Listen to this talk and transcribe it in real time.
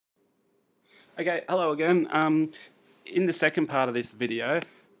Okay, hello again. In the second part of this video,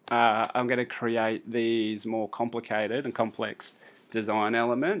 I'm going to create these more complicated and complex design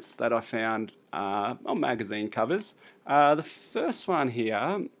elements that I found on magazine covers. The first one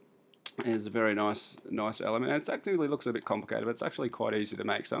here is a very nice element. It actually looks a bit complicated, but it's actually quite easy to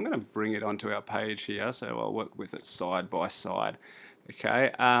make. So I'm going to bring it onto our page here, so I'll work with it side by side.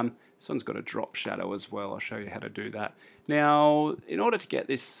 Okay, this one's got a drop shadow as well. I'll show you how to do that. Now, in order to get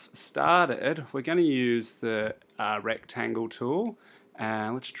this started, we're going to use the rectangle tool,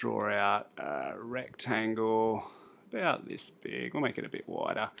 and let's draw out a rectangle about this big. We'll make it a bit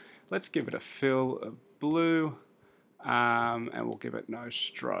wider. Let's give it a fill of blue, and we'll give it no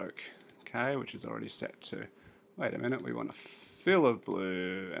stroke, okay, which is already set to, wait a minute, we want a fill of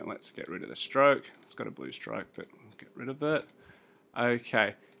blue, and let's get rid of the stroke. It's got a blue stroke, but we'll get rid of it.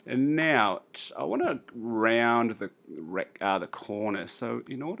 Okay, and now I want to round the corners. So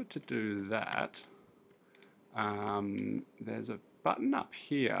in order to do that, there's a button up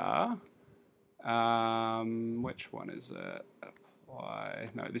here. Which one is it? Apply.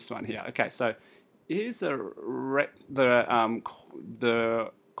 No, this one here. Okay, so here's the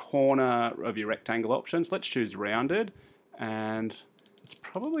corner of your rectangle options. Let's choose rounded, and it's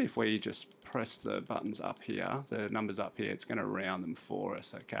probably if we just press the buttons up here, the numbers up here, it's going to round them for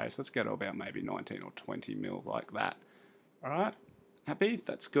us. Okay, so let's go to about maybe 19 or 20 mil like that. All right, happy?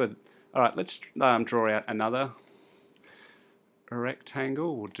 That's good. All right, let's draw out another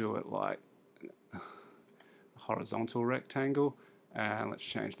rectangle. We'll do it like a horizontal rectangle, and let's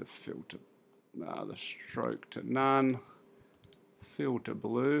change the fill to the stroke to none, fill to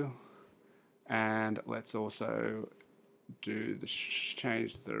blue, and let's also do the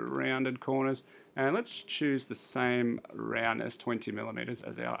change the rounded corners, and let's choose the same roundness, 20 millimeters,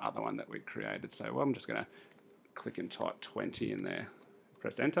 as our other one that we created. So I'm just going to click and type 20 in there,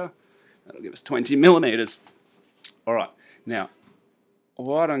 press enter. That'll give us 20 millimeters. All right, now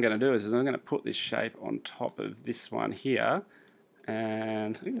what I'm going to do is I'm going to put this shape on top of this one here,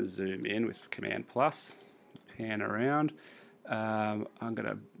 and I'm going to zoom in with Command plus, pan around. I'm going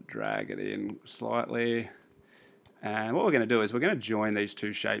to drag it in slightly. And what we're going to do is we're going to join these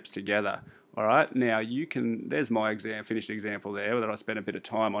two shapes together. All right, now you can, there's my finished example there that I spent a bit of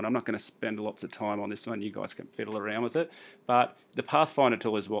time on. I'm not going to spend lots of time on this one. You guys can fiddle around with it. But the Pathfinder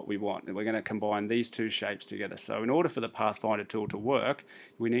tool is what we want. And we're going to combine these two shapes together. So in order for the Pathfinder tool to work,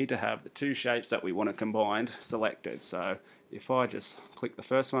 we need to have the two shapes that we want to combine selected. So if I just click the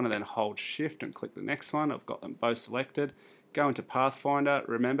first one and then hold Shift and click the next one, I've got them both selected. Go into Pathfinder.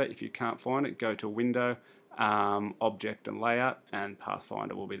 Remember, if you can't find it, go to Window, Object and Layout, and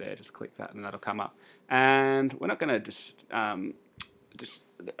Pathfinder will be there. Just click that and that'll come up. And we're not going to just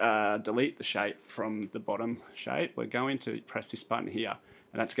delete the shape from the bottom shape. We're going to press this button here,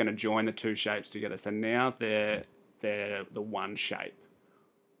 and that's going to join the two shapes together. So now they're the one shape.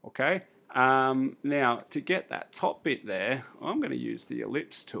 Okay. Now to get that top bit there, I'm going to use the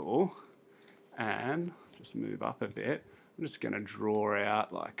ellipse tool and just move up a bit. I'm just going to draw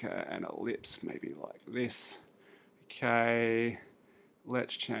out like an ellipse, maybe like this. Okay,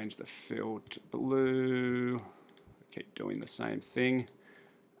 let's change the fill to blue. Keep doing the same thing,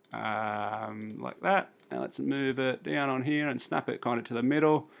 like that. And let's move it down on here and snap it kind of to the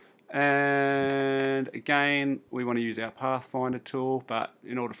middle. And again, we want to use our Pathfinder tool, but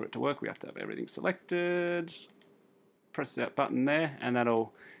in order for it to work, we have to have everything selected. Press that button there, and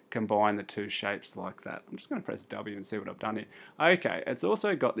that'll combine the two shapes like that. I'm just going to press W and see what I've done here. Okay, it's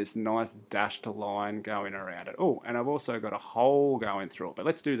also got this nice dashed line going around it. Oh, and I've also got a hole going through it, but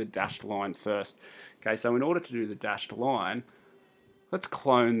let's do the dashed line first. Okay, so in order to do the dashed line, let's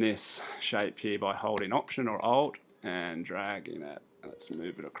clone this shape here by holding Option or Alt and dragging it. Let's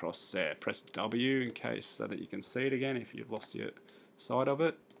move it across there. Press W in case so that you can see it again if you've lost your sight of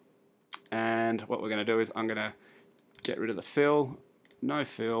it. And what we're going to do is I'm going to get rid of the fill, no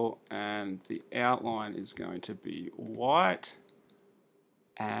fill, and the outline is going to be white,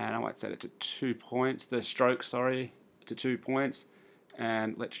 and I might set it to 2 points, the stroke, sorry, to 2 points,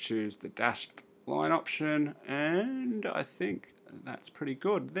 and let's choose the dashed line option, and I think that's pretty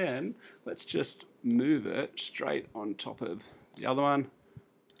good. Then let's just move it straight on top of the other one.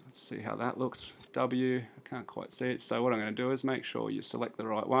 Let's see how that looks. W, I can't quite see it, so what I'm going to do is make sure you select the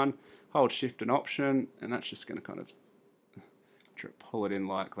right one, hold Shift and Option, and that's just going to kind of pull it in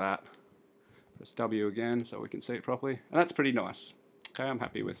like that. Press W again so we can see it properly, and that's pretty nice. Okay, I'm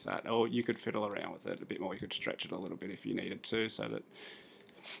happy with that. Or you could fiddle around with it a bit more. You could stretch it a little bit if you needed to, so that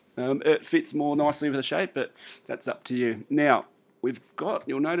it fits more nicely with the shape. But that's up to you. Now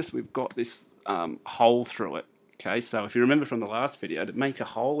you'll notice we've got this hole through it. Okay, so if you remember from the last video, to make a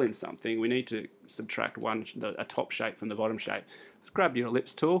hole in something, we need to subtract a top shape from the bottom shape. Let's grab your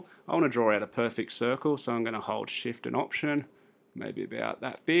ellipse tool. I want to draw out a perfect circle, so I'm going to hold Shift and Option, maybe about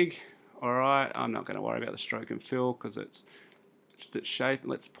that big. Alright, I'm not going to worry about the stroke and fill because it's just its shape.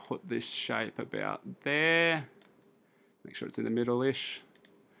 Let's put this shape about there. Make sure it's in the middle-ish.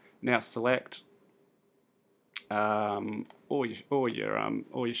 Now select all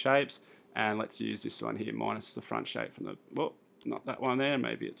your shapes, and let's use this one here minus the front shape from the, well, not that one there,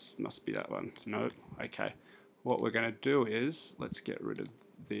 maybe it must be that one. No, okay. What we're going to do is, let's get rid of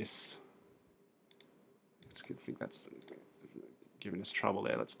this. I think that's giving us trouble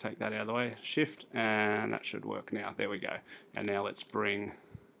there. Let's take that out of the way. Shift, and that should work now. There we go. And now let's bring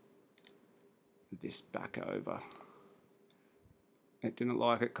this back over. It didn't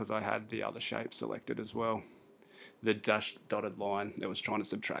like it because I had the other shape selected as well. The dashed dotted line that was trying to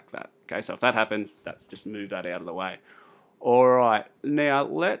subtract that. Okay, so if that happens, let's just move that out of the way. Alright, now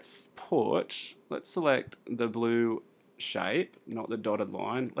let's select the blue shape, not the dotted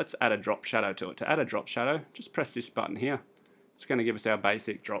line. Let's add a drop shadow to it. To add a drop shadow, just press this button here. It's going to give us our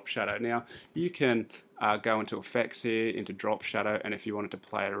basic drop shadow. Now, you can go into effects here, into drop shadow, and if you wanted to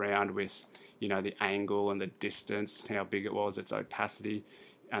play around with, you know, the angle and the distance, how big it was, its opacity,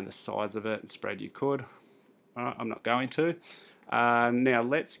 and the size of it and spread, you could. I'm not going to. Now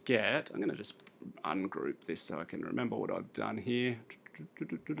let's I'm going to just ungroup this so I can remember what I've done here.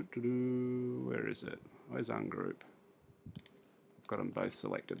 Where is it? Where's ungroup? I've got them both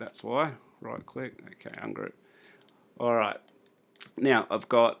selected, that's why. Right click, okay, ungroup. Alright, now I've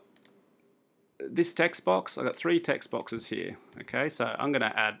got this text box. I've got 3 text boxes here. Okay, so I'm going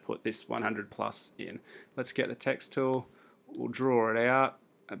to put this 100 plus in. Let's get the text tool. We'll draw it out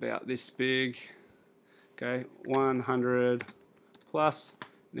about this big. Okay, 100 plus.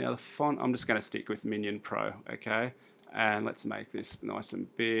 Now the font, I'm just going to stick with Minion Pro, okay? And let's make this nice and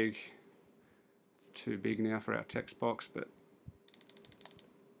big. It's too big now for our text box, but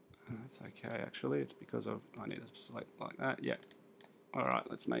that's okay actually. It's because I need to select like that. Yeah. Alright,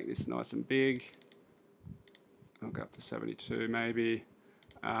 let's make this nice and big. I'll go up to 72 maybe.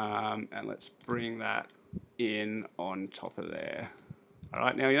 And let's bring that in on top of there.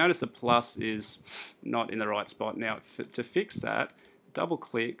 Alright, now you notice the plus is not in the right spot. Now to fix that, double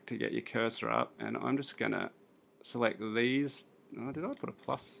click to get your cursor up, and I'm just going to select these. Oh, did I put a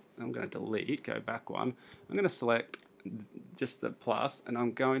plus? I'm going to delete, go back one. I'm going to select just the plus, and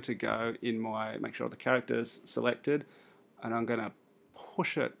I'm going to go in make sure the character's selected, and I'm going to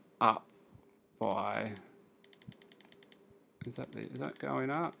push it up by, is that going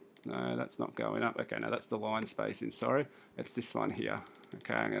up? No, that's not going up. Okay, no, that's the line spacing, sorry. It's this one here.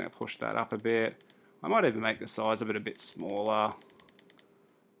 Okay, I'm going to push that up a bit. I might even make the size of it a bit smaller.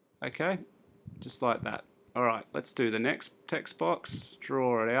 Okay, just like that. Alright, let's do the next text box.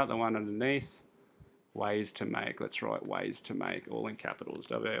 Draw it out, the one underneath. Ways to make. Let's write ways to make, all in capitals.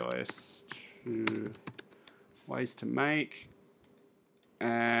 WAS2. Ways to make.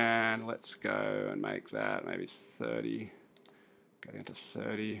 And let's go and make that maybe 30. Go down to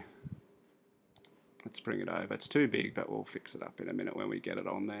 30. Let's bring it over. It's too big, but we'll fix it up in a minute when we get it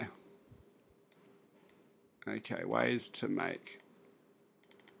on there. Okay, ways to make.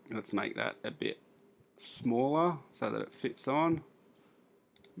 Let's make that a bit smaller so that it fits on.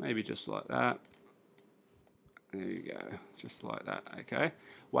 Maybe just like that. There you go, just like that. Okay.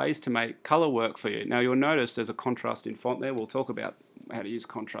 Ways to make color work for you. Now you'll notice there's a contrast in font there. We'll talk about how to use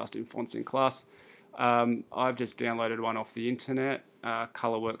contrast in fonts in class. I've just downloaded one off the internet,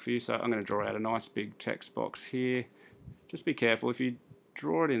 color work for you, so I'm going to draw out a nice big text box here. Just be careful, if you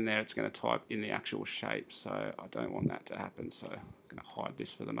draw it in there it's going to type in the actual shape, so I don't want that to happen, so I'm going to hide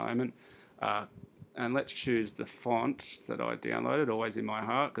this for the moment. And let's choose the font that I downloaded, always in my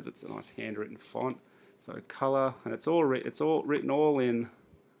heart, because it's a nice handwritten font. So color, and it's all written all in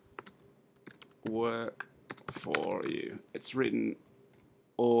work for you. It's written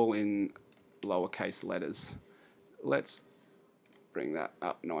all in lowercase letters. Let's bring that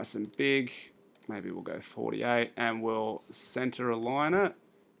up nice and big. Maybe we'll go 48, and we'll center align it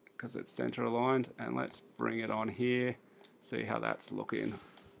because it's center aligned, and let's bring it on here. See how that's looking.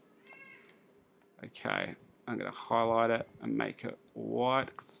 Okay, I'm going to highlight it and make it white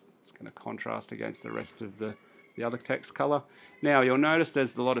because it's going to contrast against the rest of the other text color. Now you'll notice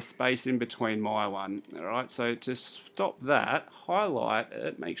there's a lot of space in between my one. Alright, so to stop that, highlight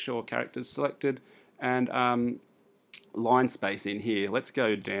it, make sure character's selected, and line space in here. Let's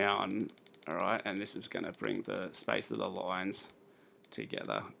go down, alright, and this is going to bring the space of the lines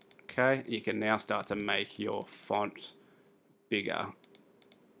together. Okay, you can now start to make your font bigger.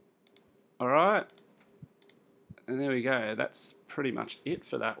 Alright, And there we go. That's pretty much it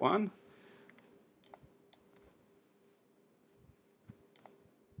for that one.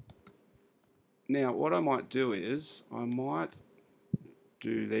 Now, what I might do is I might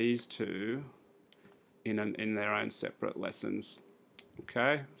do these two in their own separate lessons.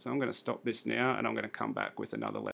 Okay, so I'm going to stop this now and I'm going to come back with another lesson.